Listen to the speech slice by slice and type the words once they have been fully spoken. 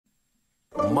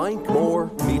Mike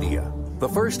Moore Media, the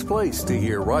first place to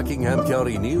hear Rockingham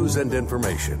County news and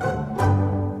information.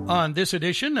 On this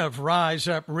edition of Rise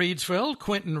Up Reidsville,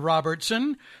 Quentin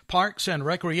Robertson, Parks and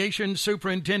Recreation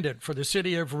Superintendent for the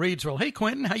city of Reidsville. Hey,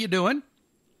 Quentin, how you doing?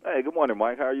 Hey, good morning,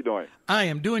 Mike. How are you doing? I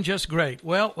am doing just great.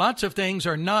 Well, lots of things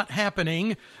are not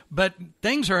happening, but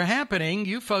things are happening.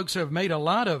 You folks have made a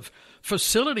lot of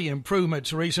facility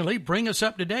improvements recently. Bring us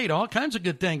up to date. All kinds of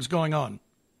good things going on.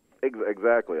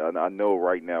 Exactly. I know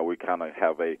right now we kind of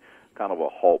have a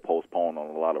halt postponed on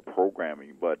a lot of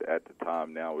programming, but at the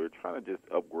time now we're trying to just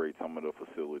upgrade some of the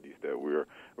facilities that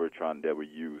we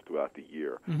use throughout the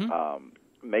year. Mm-hmm.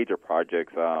 Major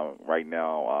projects right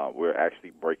now, we're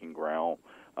actually breaking ground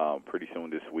pretty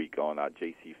soon this week on our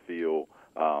JC Field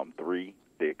 3,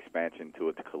 the expansion to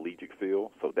its collegiate field.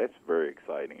 So that's very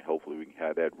exciting. Hopefully we can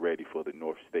have that ready for the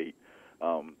North State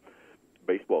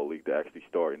Baseball League to actually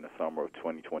start in the summer of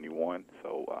 2021.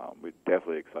 So we're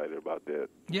definitely excited about that.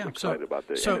 Yeah, excited about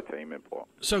the entertainment part.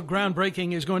 So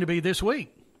groundbreaking is going to be this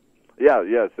week.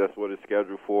 Yes, that's what it's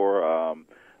scheduled for.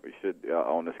 We should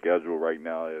on the schedule right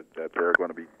now that they're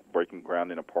going to be breaking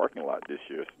ground in a parking lot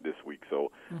this week.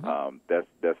 So that's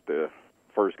the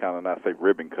first kind of, not say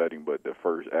ribbon cutting, but the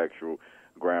first actual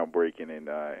groundbreaking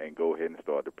and go ahead and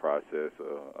start the process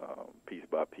piece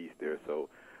by piece there. So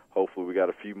hopefully we got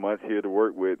a few months here to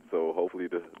work with. So hopefully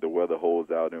the weather holds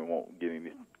out and won't get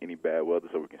any bad weather,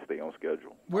 so we can stay on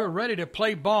schedule. We're ready to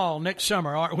play ball next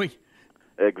summer, aren't we?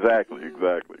 Exactly.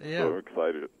 Yeah. So we're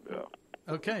excited. Yeah.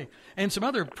 Okay, and some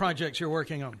other projects you're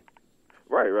working on.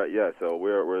 Right, yeah. So we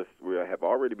have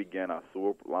already begun our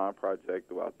sewer line project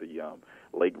throughout the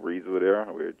Lake Reidsville there.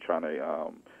 We're trying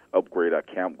to upgrade our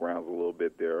campgrounds a little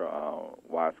bit there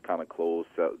while it's kind of closed,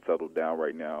 settled down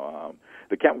right now.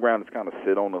 The campground is kind of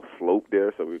sit on a slope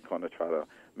there, so we're going to try to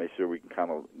make sure we can kind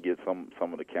of get some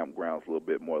of the campgrounds a little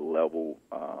bit more level,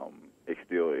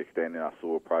 still extending our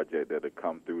sewer project that'll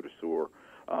come through the sewer.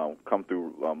 Come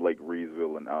through Lake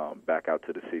Reidsville and back out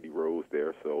to the city roads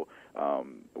there. So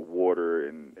water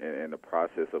and the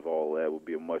process of all that will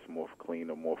be a much more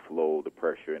cleaner, more flow, the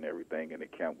pressure and everything. And the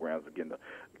campgrounds are getting a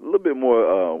little bit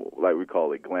more, like we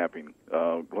call it,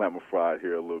 glamorified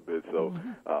here a little bit. So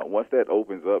once that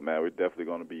opens up, man, we're definitely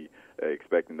going to be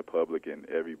expecting the public and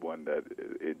everyone that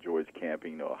enjoys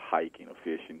camping or hiking or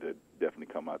fishing to definitely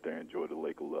come out there and enjoy the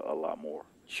lake a lot more.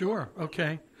 Sure.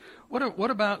 Okay.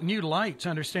 What about new lights? I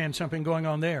understand something going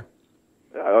on there.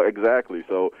 Exactly.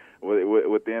 So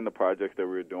within the projects that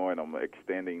we're doing, I'm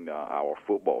extending our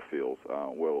football fields.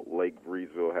 Well, Lake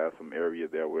Reidsville has some area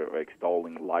there. We're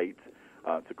installing lights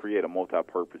to create a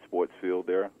multi-purpose sports field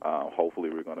there. Hopefully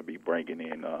we're going to be bringing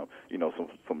in,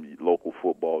 some local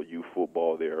football, youth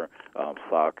football there,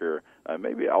 soccer,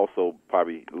 maybe also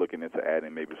probably looking into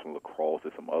adding maybe some lacrosse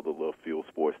and some other little field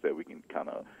sports that we can kind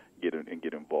of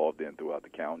get involved in throughout the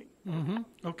county. Mm-hmm.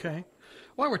 Okay.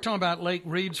 While we're talking about Lake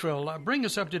Reidsville, bring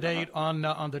us up to date on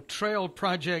the trail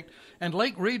project. And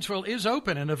Lake Reidsville is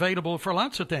open and available for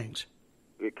lots of things.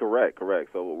 Correct.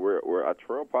 So we're our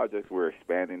trail projects. We're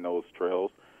expanding those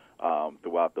trails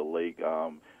throughout the lake,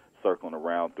 circling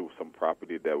around through some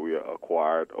property that we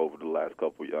acquired over the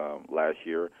last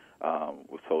year.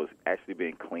 So it's actually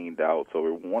being cleaned out. So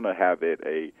we want to have it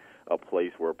a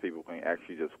place where people can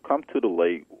actually just come to the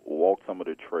lake, walk some of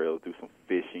the trails, do some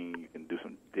fishing. You can do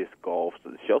some disc golf. So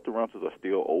the shelter runs are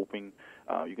still open.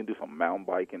 You can do some mountain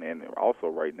biking, and also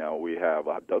right now we have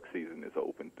our duck season is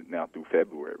open now through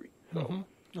February. So. Mm-hmm.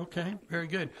 Okay, very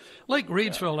good. Lake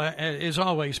Reidsville is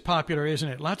always popular, isn't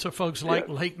it? Lots of folks like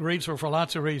Lake Reidsville for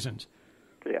lots of reasons.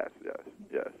 Yes.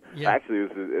 Yeah. Actually,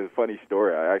 it's a funny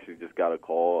story. I actually just got a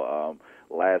call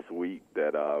last week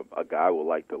that a guy would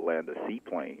like to land a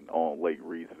seaplane on Lake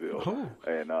Reidsville. Oh.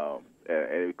 And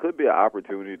it could be an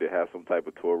opportunity to have some type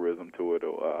of tourism to it.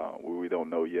 We don't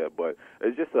know yet, but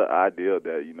it's just an idea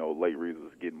that, Lake Reidsville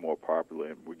is getting more popular,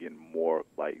 and we're getting more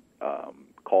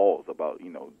calls about,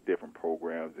 different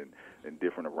programs and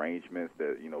different arrangements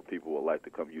that, people would like to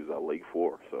come use our lake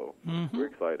for. So we're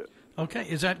excited. Okay.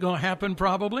 Is that going to happen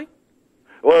probably?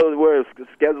 Well, we're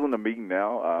scheduling a meeting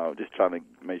now, just trying to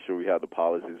make sure we have the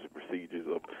policies and procedures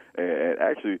up, and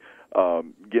actually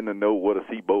getting to know what a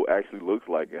sea boat actually looks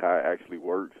like and how it actually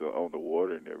works on the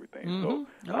water and everything.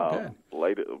 Mm-hmm. So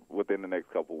later, within the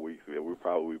next couple of weeks, we'll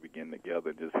probably begin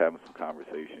together and just having some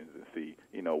conversations and see,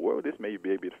 where this may be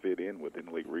able to fit in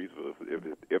within Lake Reidsville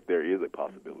if there is a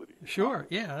possibility. Sure.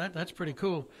 Yeah, that's pretty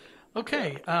cool.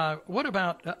 Okay. What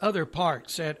about other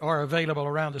parks that are available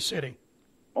around the city?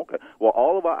 Okay. Well,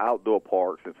 all of our outdoor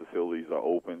parks and facilities are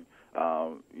open.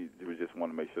 We just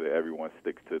want to make sure that everyone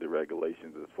sticks to the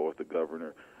regulations as far as the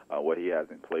governor what he has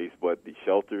in place. But the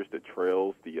shelters, the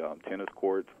trails, the tennis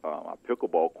courts, our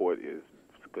pickleball court is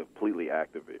completely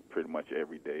active pretty much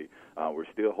every day. We're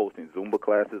still hosting Zumba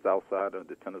classes outside of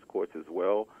the tennis courts as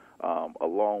well,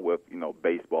 along with,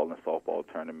 baseball and softball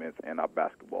tournaments, and our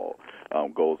basketball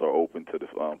goals are open to the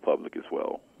public as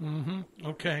well. Mm-hmm.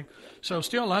 Okay. So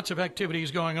still lots of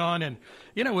activities going on. And,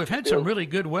 we've had some really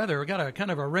good weather. We got a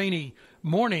kind of a rainy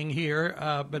morning here,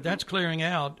 but that's clearing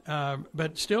out.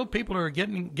 But still people are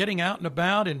getting out and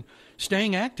about and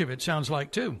staying active, it sounds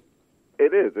like, too.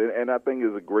 It is, and I think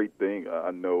it's a great thing. I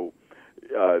know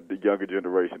the younger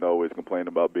generation always complain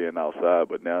about being outside,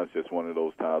 but now it's just one of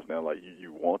those times now, like,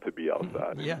 you want to be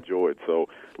outside and enjoy it. So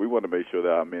we want to make sure that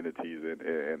our amenities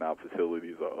and our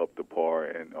facilities are up to par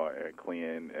and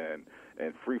clean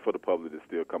and free for the public to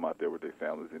still come out there with their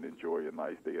families and enjoy a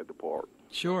nice day at the park.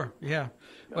 Sure, yeah.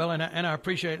 Well, and I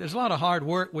appreciate it. There's a lot of hard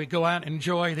work. We go out and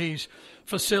enjoy these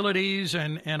facilities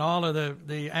and all of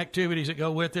the activities that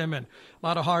go with them, and a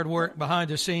lot of hard work behind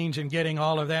the scenes and getting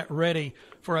all of that ready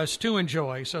for us to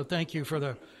enjoy. So thank you for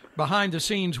the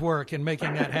behind-the-scenes work and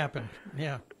making that happen.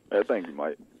 Yeah. Thank you,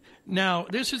 Mike. Now,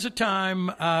 this is a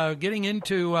time getting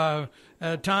into a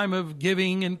time of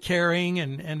giving and caring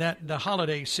and that the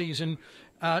holiday season.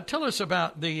 Tell us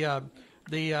about the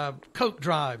coat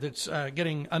drive that's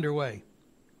getting underway.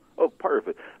 Oh,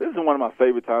 perfect. This is one of my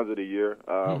favorite times of the year,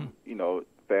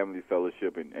 family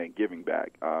fellowship and giving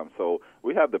back. So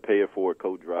we have the Pay It Forward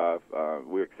coat drive.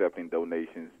 We're accepting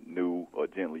donations, new or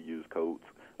gently used coats.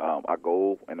 Our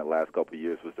goal in the last couple of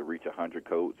years was to reach 100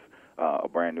 coats. A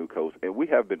brand new coat, and we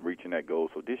have been reaching that goal.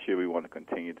 So this year we want to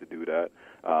continue to do that.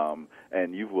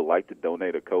 And you would like to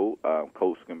donate a coat,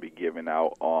 coats can be given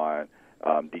out on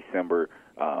December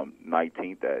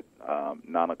 19th at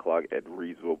 9 o'clock at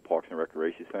Reidsville Parks and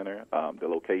Recreation Center. The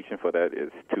location for that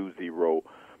is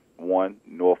 201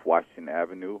 North Washington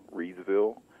Avenue,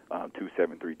 Reidsville,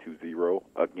 27320.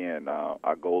 Again,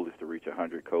 our goal is to reach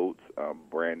 100 coats,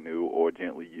 brand new or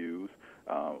gently used.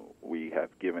 We have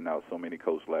given out so many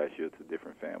coats last year to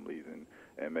different families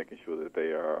and making sure that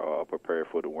they are prepared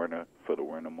for the winter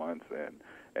months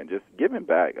and just giving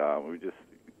back.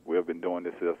 We have been doing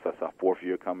this since our fourth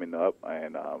year coming up,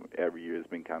 and every year it's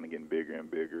been kind of getting bigger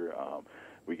and bigger.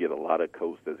 We get a lot of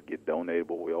coats that get donated,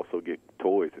 but we also get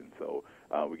toys, and so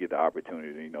we get the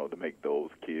opportunity, to make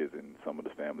those kids and some of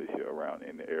the families here around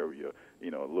in the area, a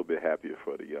little bit happier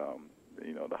for the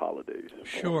the holidays.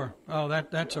 Sure. Oh,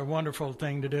 that's a wonderful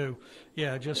thing to do.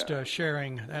 Yeah, just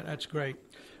sharing. That's great.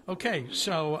 Okay,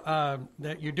 so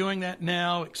that you're doing that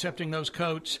now, accepting those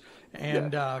coats,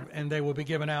 and they will be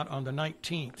given out on the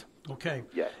 19th. Okay.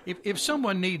 Yes. If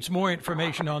someone needs more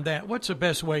information on that, what's the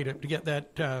best way to get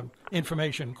that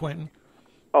information, Quentin?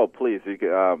 Oh, please, you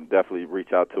can definitely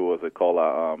reach out to us or call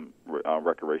our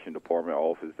Recreation Department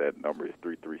office. That number is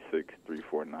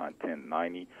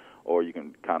 336-349-1090. Or you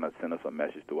can kind of send us a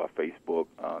message through our Facebook.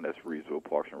 That's Reidsville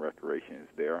Parks and Recreation is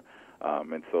there.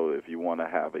 And so if you want to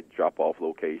have a drop-off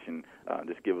location,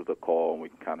 just give us a call, and we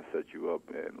can kind of set you up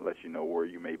and let you know where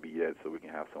you may be at, so we can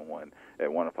have someone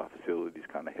at one of our facilities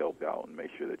kind of help out and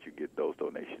make sure that you get those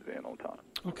donations in on time.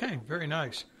 Okay, very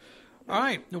nice. All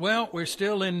right. Well, we're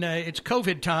still in it's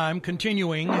COVID time,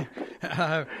 continuing,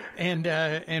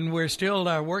 and we're still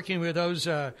working with those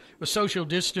with social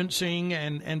distancing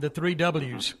and the 3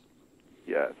 Ws.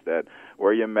 Yes, that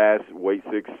wear your mask, wait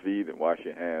 6 feet, and wash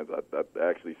your hands. I've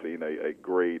actually seen a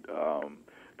great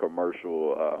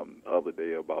commercial other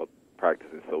day about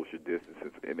practicing social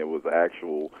distances, and it was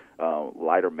actual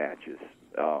lighter matches,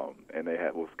 and they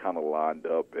was kind of lined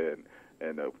up, and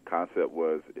the concept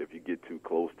was if you get too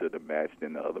close to the match,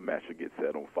 then the other match will get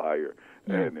set on fire.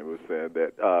 Mm. And it was saying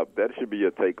that that should be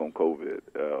your take on COVID,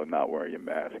 not wearing your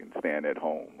mask and staying at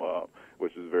home,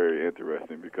 which is very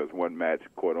interesting because one match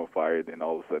caught on fire, then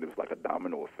all of a sudden it was like a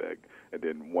domino effect, and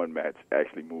then one match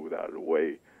actually moved out of the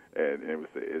way, and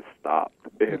it stopped.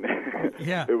 And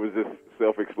it was just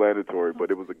self-explanatory, but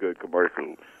it was a good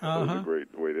commercial. Uh-huh. It was a great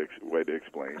way to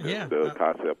explain the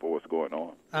concept of what's going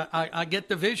on. I get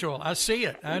the visual. I see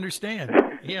it. I understand.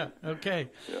 Yeah. Okay.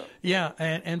 Yeah.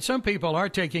 And some people are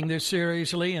taking this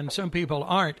seriously, and some people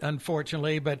aren't,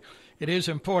 unfortunately. But it is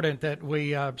important that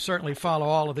we certainly follow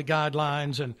all of the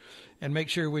guidelines and make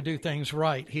sure we do things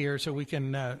right here, so we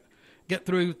can get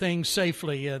through things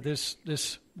safely this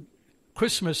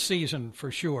Christmas season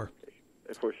for sure.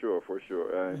 For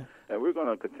sure. And we're going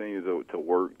to continue to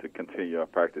work to continue our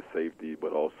practice safety,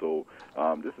 but also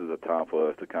this is a time for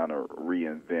us to kind of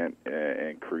reinvent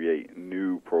and create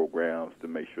new programs to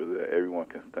make sure that everyone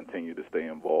can continue to stay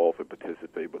involved and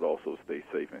participate, but also stay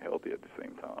safe and healthy at the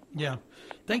same time. Yeah.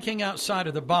 Thinking outside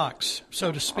of the box,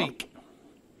 so to speak.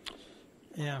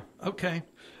 Yeah. Okay.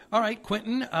 All right,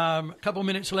 Quentin, a couple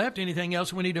minutes left. Anything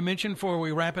else we need to mention before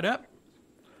we wrap it up?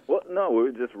 Well, no,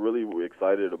 we're just really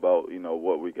excited about,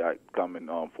 what we got coming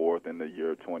forth in the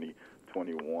year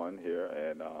 2021 here,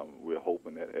 and we're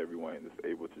hoping that everyone is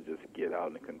able to just get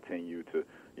out and continue to,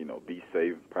 be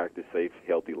safe, practice safe,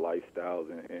 healthy lifestyles,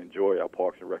 and enjoy our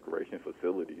parks and recreation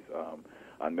facilities.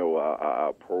 I know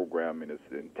our programming is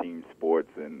in team sports,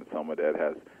 and some of that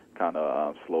has kind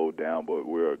of slowed down, but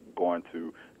we're going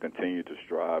to continue to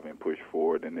strive and push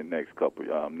forward in the next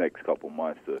couple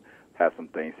months to have some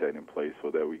things set in place so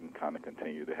that we can kind of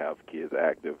continue to have kids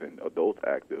active and adults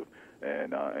active,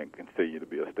 and continue to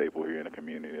be a staple here in the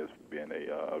community as being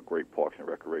a great parks and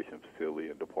recreation facility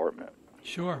and department.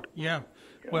 Sure. Yeah.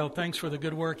 Well, thanks for the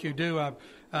good work you do.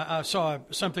 I saw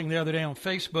something the other day on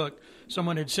Facebook.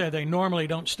 Someone had said they normally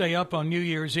don't stay up on New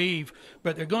Year's Eve,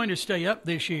 but they're going to stay up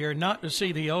this year, not to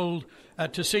see to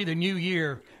see the new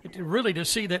year, really to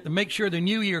see that, to make sure the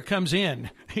new year comes in.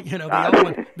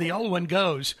 The old one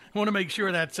goes. I want to make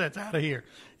sure that's out of here.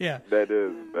 Yeah. That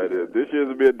is. This year's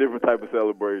will be a different type of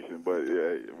celebration, but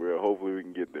yeah, hopefully we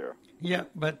can get there. Yeah,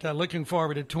 but looking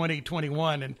forward to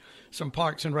 2021 and some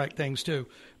Parks and Rec things too.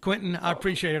 Quentin, I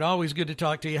appreciate it. Always good to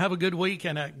talk to you. Have a good week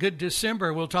and a good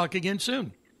December. We'll talk again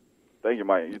soon. Thank you,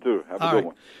 Mike. You too. Have a good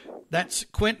one. That's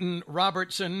Quentin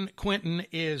Robertson. Quentin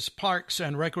is Parks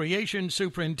and Recreation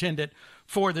Superintendent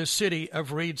for the city of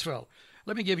Reidsville.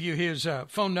 Let me give you his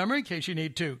phone number in case you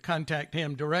need to contact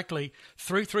him directly,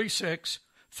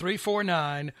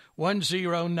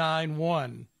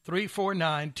 336-349-1091,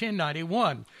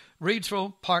 349-1091,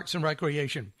 Reidsville Parks and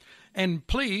Recreation. And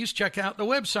please check out the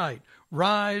website,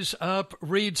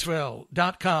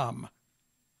 riseupreadsville.com.